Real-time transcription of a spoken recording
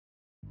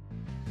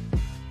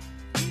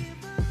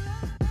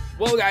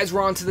Well guys,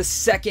 we're on to the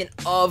second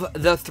of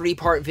the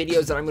three-part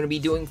videos that I'm going to be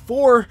doing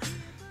for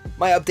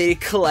my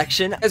updated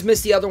collection. As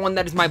missed the other one,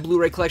 that is my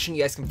Blu-ray collection.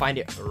 You guys can find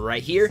it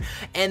right here.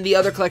 And the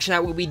other collection I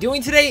will be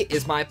doing today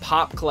is my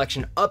pop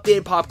collection,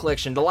 updated pop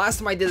collection. The last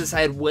time I did this, I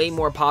had way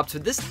more pops,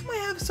 but this time I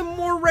have some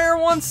more rare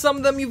ones. Some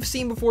of them you've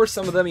seen before,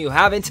 some of them you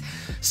haven't.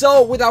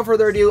 So without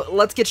further ado,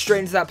 let's get straight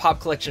into that pop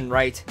collection,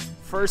 right?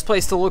 First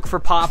place to look for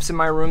pops in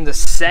my room the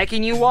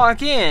second you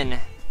walk in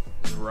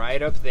is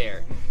right up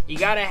there. You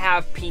gotta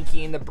have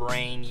Pinky and the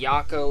Brain,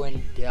 Yakko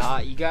and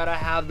Dot. You gotta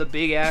have the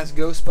big-ass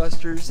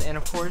Ghostbusters, and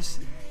of course,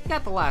 you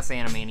got the last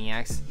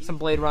Animaniacs, some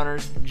Blade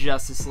Runners,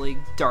 Justice League,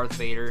 Darth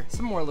Vader,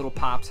 some more little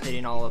pops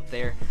hidden all up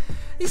there.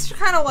 These are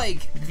kind of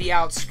like the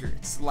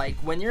outskirts, like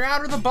when you're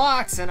out of the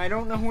box and I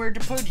don't know where to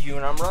put you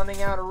and I'm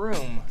running out of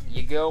room,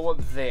 you go up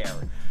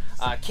there.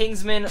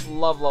 Kingsman,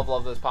 love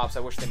those pops. I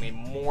wish they made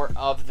more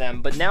of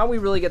them, but now we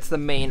really get to the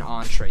main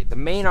entree. The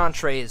main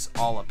entree is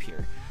all up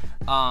here.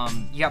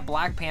 You got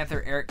Black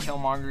Panther, Eric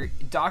Killmonger,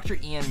 Dr.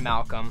 Ian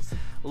Malcolm,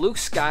 Luke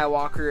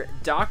Skywalker,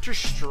 Doctor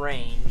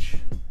Strange.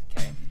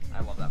 Okay,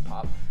 I love that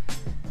pop.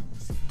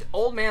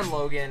 Old Man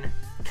Logan,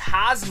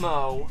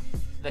 Cosmo,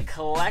 The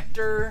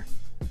Collector,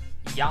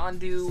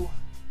 Yondu,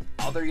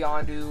 Other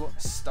Yondu,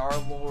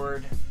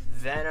 Star-Lord,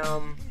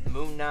 Venom,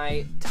 Moon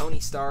Knight, Tony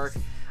Stark.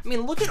 I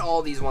mean, look at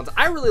all these ones.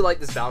 I really like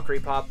this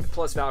Valkyrie pop.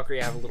 Plus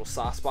Valkyrie I have a little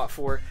soft spot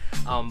for.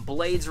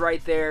 Blade's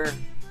right there.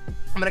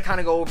 I'm going to kind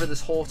of go over this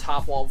whole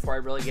top wall before I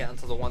really get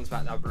into the ones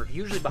that are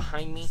usually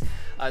behind me.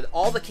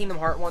 All the Kingdom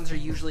Hearts ones are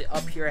usually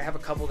up here. I have a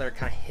couple that are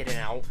kind of hidden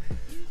out.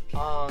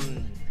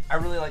 I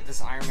really like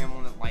this Iron Man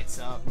one that lights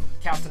up.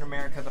 Captain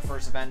America, the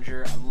First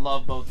Avenger. I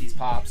love both these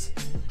pops.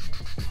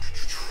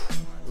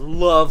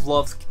 Love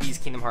these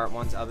Kingdom Hearts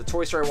ones. The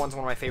Toy Story one's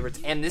one of my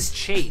favorites. And this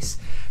chase.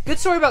 Good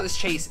story about this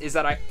chase is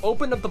that I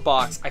opened up the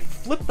box, I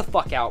flipped the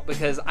fuck out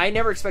because I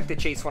never expected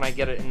chase when I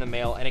get it in the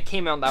mail, and it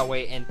came out that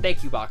way, and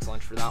thank you Box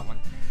Lunch for that one.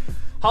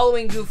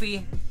 Halloween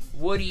Goofy,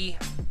 Woody,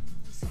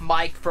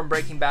 Mike from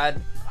Breaking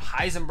Bad,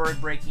 Heisenberg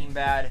Breaking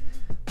Bad,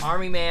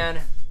 Army Man,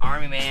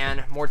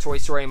 more Toy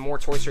Story, and more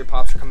Toy Story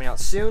pops are coming out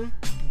soon.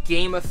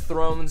 Game of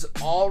Thrones,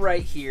 all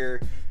right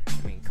here.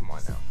 I mean, come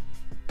on now.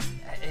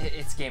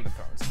 It's Game of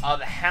Thrones.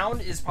 The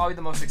Hound is probably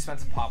the most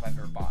expensive pop I've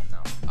ever bought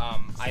now.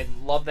 I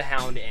love the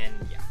Hound, and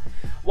yeah.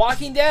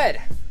 Walking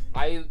Dead.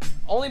 I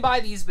only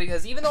buy these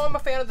because even though I'm a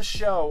fan of the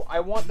show,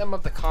 I want them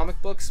of the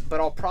comic books, but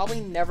I'll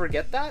probably never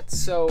get that,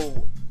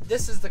 so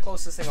this is the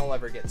closest thing I'll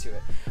ever get to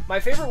it. My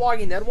favorite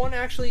Walking Dead one,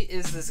 actually,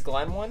 is this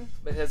Glenn one,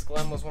 because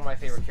Glenn was one of my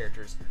favorite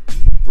characters.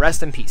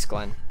 Rest in peace,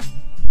 Glenn.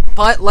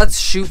 But let's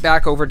shoot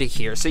back over to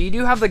here. So you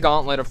do have the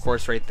Gauntlet, of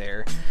course, right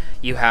there.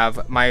 You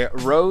have my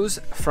Rose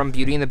from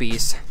Beauty and the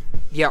Beast.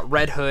 You got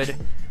Red Hood.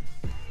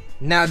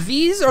 Now,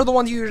 these are the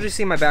ones you usually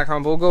see in my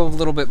background, but we'll go a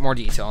little bit more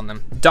detail on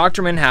them.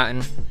 Dr.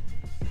 Manhattan,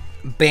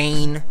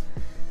 Bane,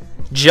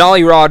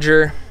 Jolly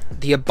Roger,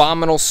 the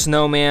Abominable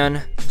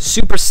Snowman,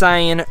 Super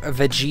Saiyan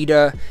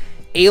Vegeta.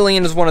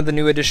 Alien is one of the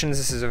new additions.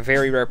 This is a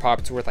very rare pop.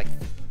 It's worth like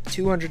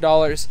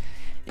 $200.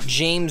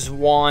 James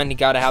Wan, you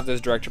gotta have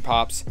those director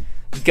pops.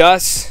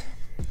 Gus,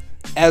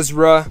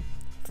 Ezra,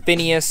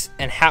 Phineas,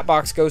 and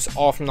Hatbox Ghost,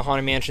 all from the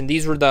Haunted Mansion.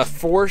 These were the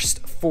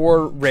first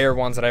 4 rare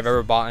ones that I've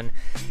ever bought.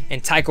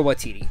 And Taika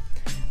Waititi.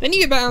 Then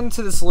you get down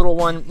to this little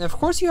one. And of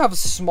course, you have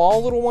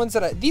small little ones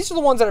that these are the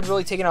ones that I've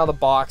really taken out of the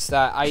box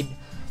that I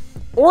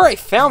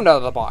found out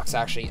of the box,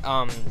 actually.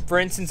 For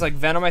instance, like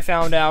Venom I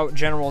found out,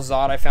 General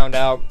Zod I found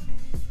out,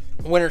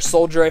 Winter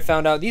Soldier I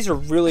found out. These are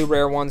really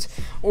rare ones,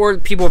 or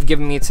people have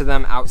given me to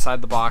them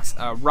outside the box.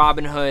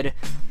 Robin Hood,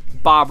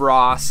 Bob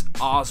Ross,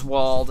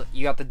 Oswald.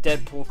 You got the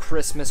Deadpool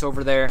Christmas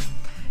over there.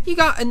 You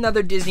got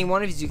another Disney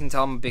one, as you can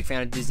tell I'm a big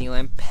fan of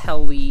Disneyland.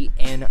 Pelly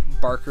and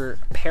Barker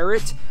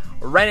Parrot.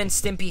 Ren and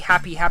Stimpy,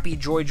 Happy,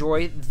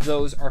 Joy.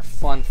 Those are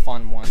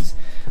fun ones.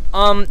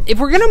 If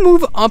we're gonna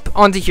move up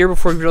onto here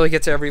before we really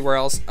get to everywhere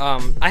else,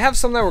 I have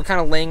some that were kind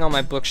of laying on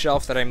my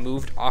bookshelf that I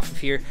moved off of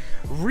here.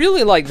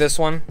 Really like this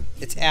one.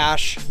 It's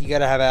Ash. You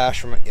gotta have Ash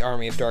from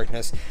Army of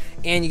Darkness.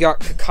 And you got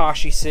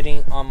Kakashi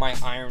sitting on my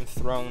Iron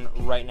Throne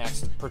right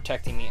next,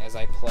 protecting me as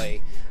I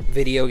play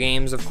video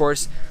games, of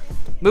course.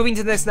 Moving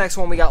to this next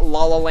one, we got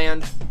La La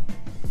Land.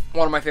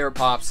 One of my favorite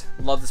pops.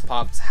 Love this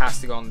pop. It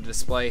has to go on the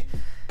display.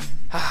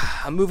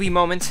 A movie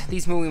moment.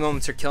 These movie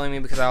moments are killing me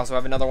because I also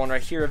have another one right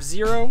here of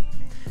Zero,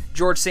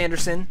 George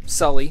Sanderson,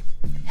 Sully,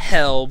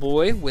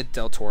 Hellboy with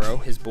Del Toro,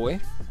 his boy,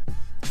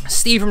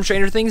 Steve from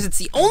Stranger Things. It's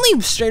the only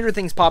Stranger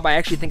Things pop I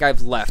actually think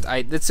I've left.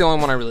 That's the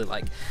only one I really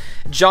like.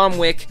 John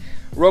Wick,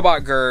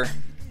 Robot Gurr,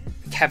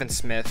 Kevin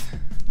Smith,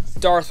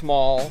 Darth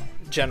Maul,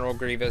 General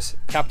Grievous,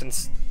 Captain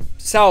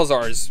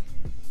Salazar's.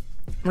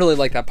 Really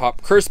like that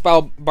pop. Curse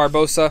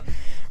Barbossa,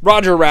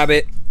 Roger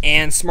Rabbit,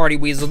 and Smarty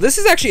Weasel. This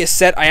is actually a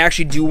set I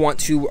actually do want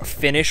to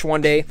finish one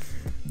day.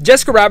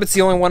 Jessica Rabbit's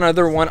the only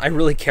other one I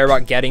really care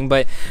about getting,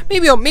 but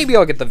maybe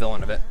I'll get the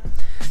villain of it.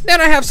 Then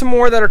I have some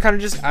more that are kind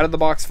of just out of the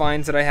box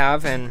finds that I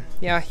have, and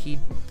yeah, he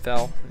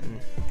fell,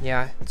 and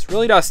yeah, it's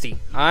really dusty.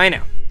 I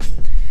know.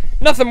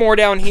 Nothing more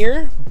down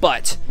here,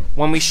 but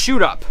when we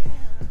shoot up,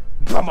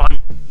 come on,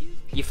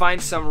 You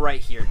find some right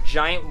here.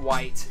 Giant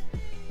White,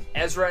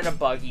 Ezra in a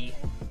buggy,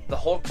 the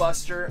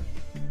Hulkbuster,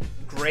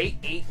 Great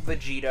 8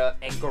 Vegeta,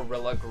 and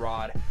Gorilla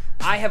Grodd.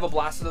 I have a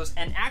blast of those,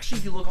 and actually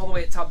if you look all the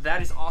way at the top,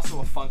 that is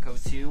also a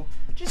Funko too,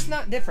 just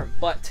not different.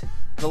 But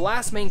the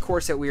last main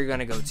course that we're going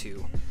to go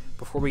to,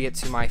 before we get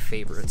to my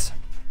favorites,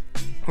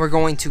 we're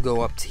going to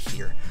go up to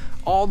here,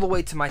 all the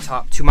way to my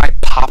top, to my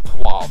pop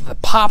wall, the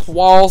pop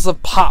walls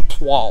of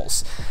pop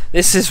walls.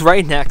 This is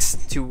right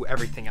next to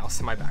everything else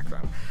in my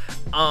background.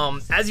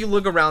 As you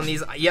look around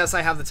these, yes,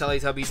 I have the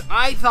Teletubbies.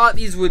 I thought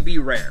these would be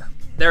rare.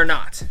 They're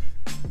not.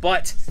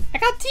 But I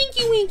got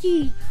Tinky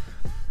Winky.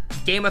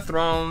 Game of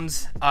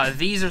Thrones.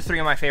 These are 3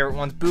 of my favorite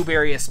ones. Boo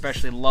Berry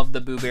especially. Loved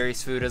the Boo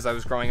Berry's food as I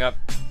was growing up.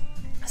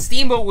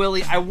 Steamboat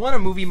Willie. I want a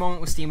movie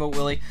moment with Steamboat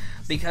Willie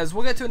because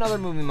we'll get to another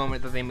movie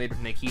moment that they made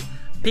with Mickey.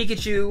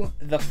 Pikachu,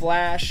 The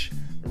Flash,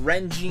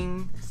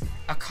 Renjin,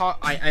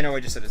 I know I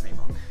just said his name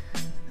wrong.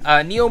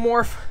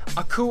 Neomorph,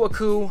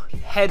 Aku,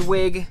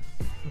 Hedwig,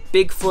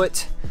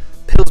 Bigfoot,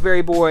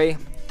 Pillsbury Boy,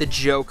 the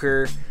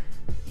Joker,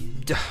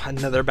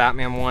 another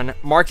Batman one,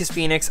 Marcus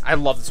Phoenix. I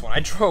love this one. I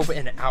drove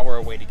an hour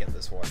away to get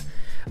this one.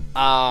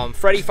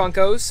 Freddy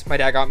Funkos. My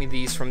dad got me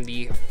these from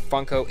the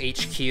Funko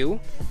HQ.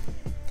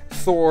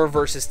 Thor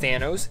versus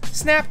Thanos.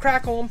 Snap,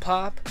 Crackle, and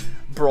Pop.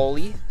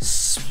 Broly.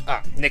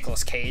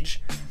 Nicolas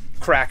Cage.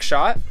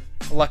 Crackshot.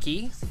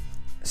 Lucky.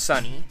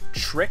 Sunny.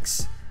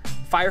 Trix.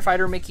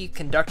 Firefighter Mickey.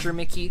 Conductor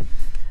Mickey.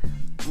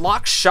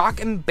 Lock,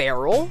 Shock, and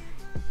Barrel.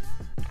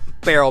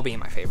 Barrel being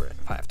my favorite,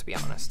 if I have to be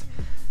honest.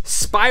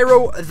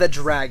 Spyro the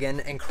Dragon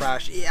and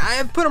Crash. Yeah,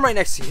 I put them right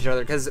next to each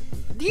other because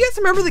do you guys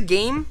remember the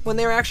game when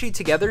they were actually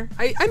together?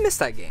 I missed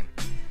that game.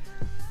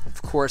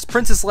 Of course,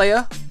 Princess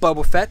Leia,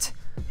 Boba Fett,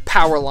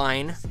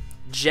 Powerline,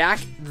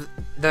 Jack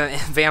the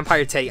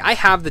Vampire Teddy. I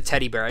have the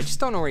teddy bear. I just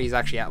don't know where he's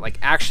actually at. Like,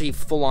 actually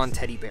full-on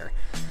teddy bear.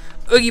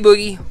 Oogie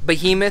Boogie,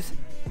 Behemoth,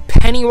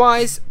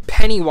 Pennywise.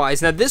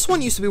 Now, this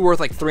one used to be worth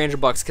like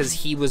 $300 because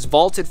he was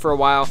vaulted for a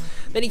while.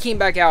 Then he came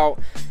back out,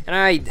 and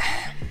I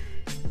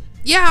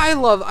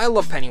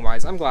love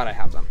Pennywise. I'm glad I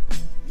have them.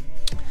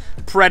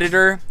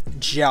 Predator,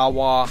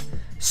 Jawa,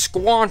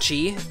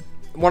 Squanchy,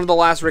 one of the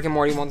last Rick and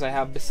Morty ones I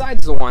have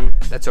besides the one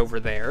that's over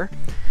there.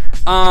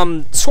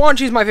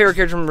 Squanchy's my favorite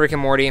character from Rick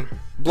and Morty.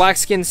 Black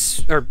Suit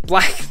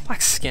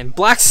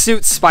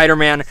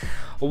Spider-Man,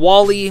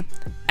 Wally,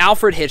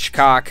 Alfred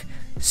Hitchcock,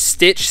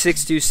 Stitch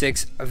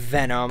 626,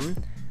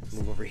 Venom.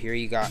 Move over here.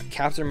 You got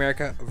Captain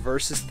America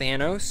versus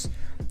Thanos.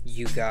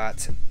 You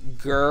got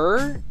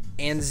Gurr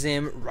and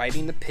Zim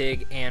riding the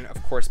pig, and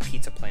of course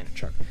Pizza Planet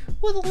Truck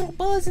with a little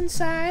buzz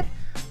inside.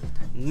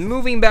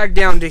 Moving back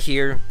down to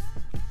here,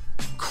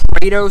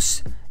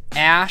 Kratos,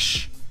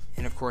 Ash,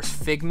 and of course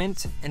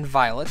Figment and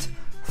Violet.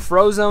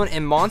 Frozone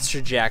and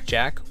Monster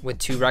Jack with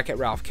 2 Wreck-It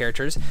Ralph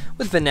characters,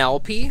 with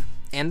Vanellope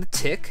and the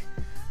Tick.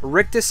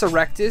 Rictus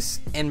Erectus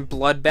and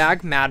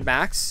Bloodbag Mad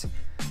Max.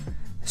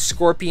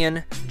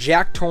 Scorpion,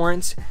 Jack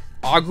Torrance,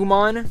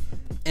 Agumon,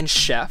 and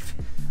Chef.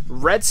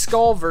 Red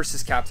Skull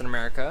versus Captain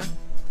America.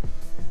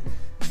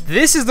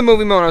 This is the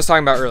movie moment I was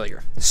talking about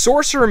earlier.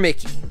 Sorcerer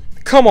Mickey.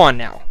 Come on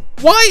now.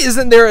 Why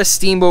isn't there a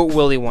Steamboat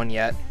Willie one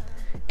yet?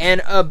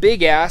 And a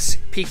big-ass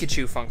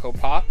Pikachu Funko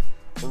Pop.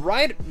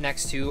 Right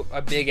next to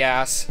a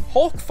big-ass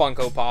Hulk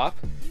Funko Pop.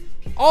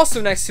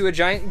 Also next to a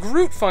giant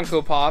Groot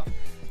Funko Pop.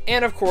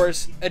 And, of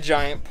course, a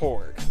giant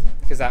Porg.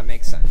 Because that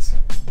makes sense.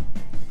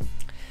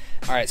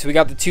 Alright, so we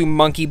got the 2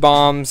 Monkey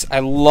Bombs. I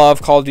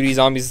love Call of Duty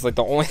Zombies. It's like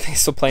the only thing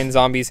still playing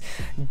zombies.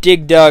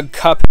 Dig Dug,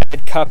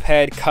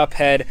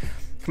 Cuphead.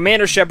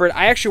 Commander Shepard.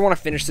 I actually want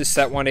to finish this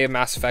set one day of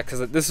Mass Effect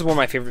because this is one of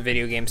my favorite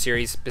video game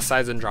series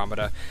besides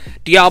Andromeda.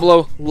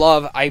 Diablo,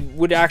 love. I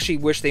would actually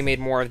wish they made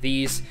more of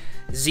these.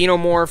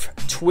 Xenomorph,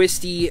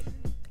 Twisty,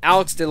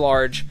 Alex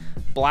DeLarge,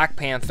 Black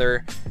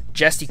Panther,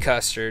 Jesse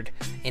Custard,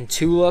 and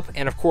Tulip.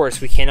 And of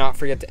course, we cannot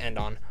forget to end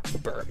on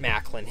Burt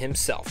Macklin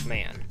himself,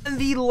 man. And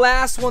the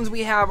last ones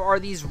we have are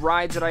these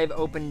rides that I've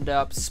opened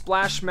up.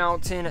 Splash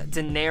Mountain,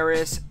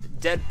 Daenerys,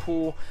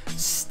 Deadpool,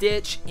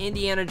 Stitch,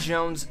 Indiana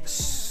Jones,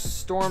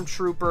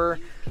 Stormtrooper,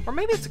 or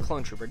maybe it's a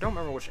Clone Trooper. Don't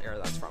remember which era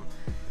that's from.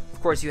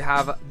 Of course, you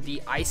have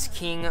the Ice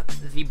King,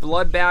 the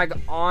Blood Bag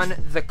on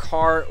the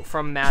car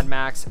from Mad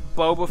Max,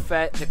 Boba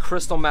Fett, the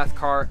Crystal Meth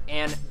car,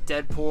 and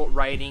Deadpool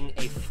riding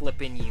a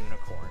flippin'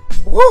 unicorn.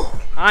 Woo!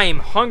 I am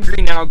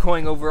hungry now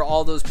going over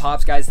all those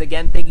pops, guys.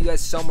 Again, thank you guys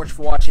so much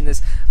for watching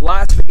this.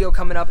 Last video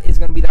coming up is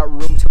going to be that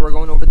room tour. We're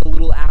going over the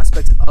little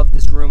aspects of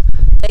this room.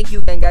 Thank you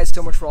again, guys,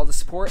 so much for all the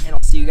support, and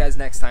I'll see you guys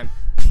next time.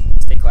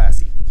 Stay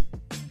classy.